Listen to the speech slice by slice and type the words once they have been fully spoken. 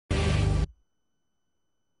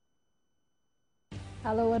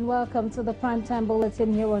Hello and welcome to the Primetime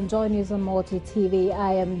Bulletin here on Joy News on Multi TV.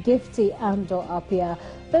 I am Gifty Ando Apia.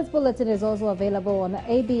 This bulletin is also available on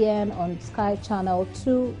ABN on Sky Channel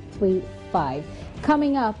 235.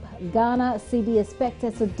 Coming up, Ghana cedi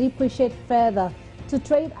expected to depreciate further to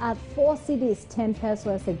trade at 4 cedis 10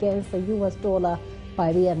 pesos against the US dollar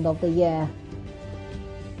by the end of the year.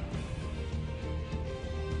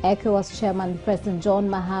 ECOWAS Chairman President John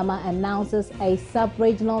Mahama announces a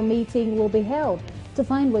sub-regional meeting will be held to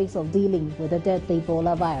find ways of dealing with the deadly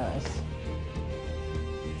Ebola virus.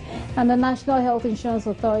 And the National Health Insurance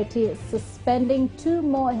Authority is suspending 2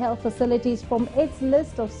 more health facilities from its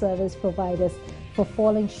list of service providers for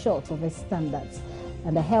falling short of its standards.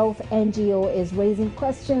 And the health NGO is raising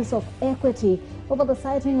questions of equity over the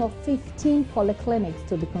siting of 15 polyclinics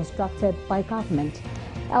to be constructed by government.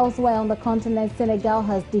 Elsewhere on the continent, Senegal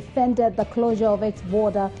has defended the closure of its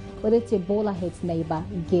border with its Ebola-hit neighbor,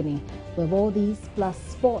 Guinea. With all these plus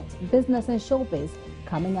sports, business and showbiz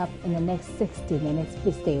coming up in the next 60 minutes.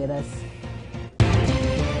 Please stay with us.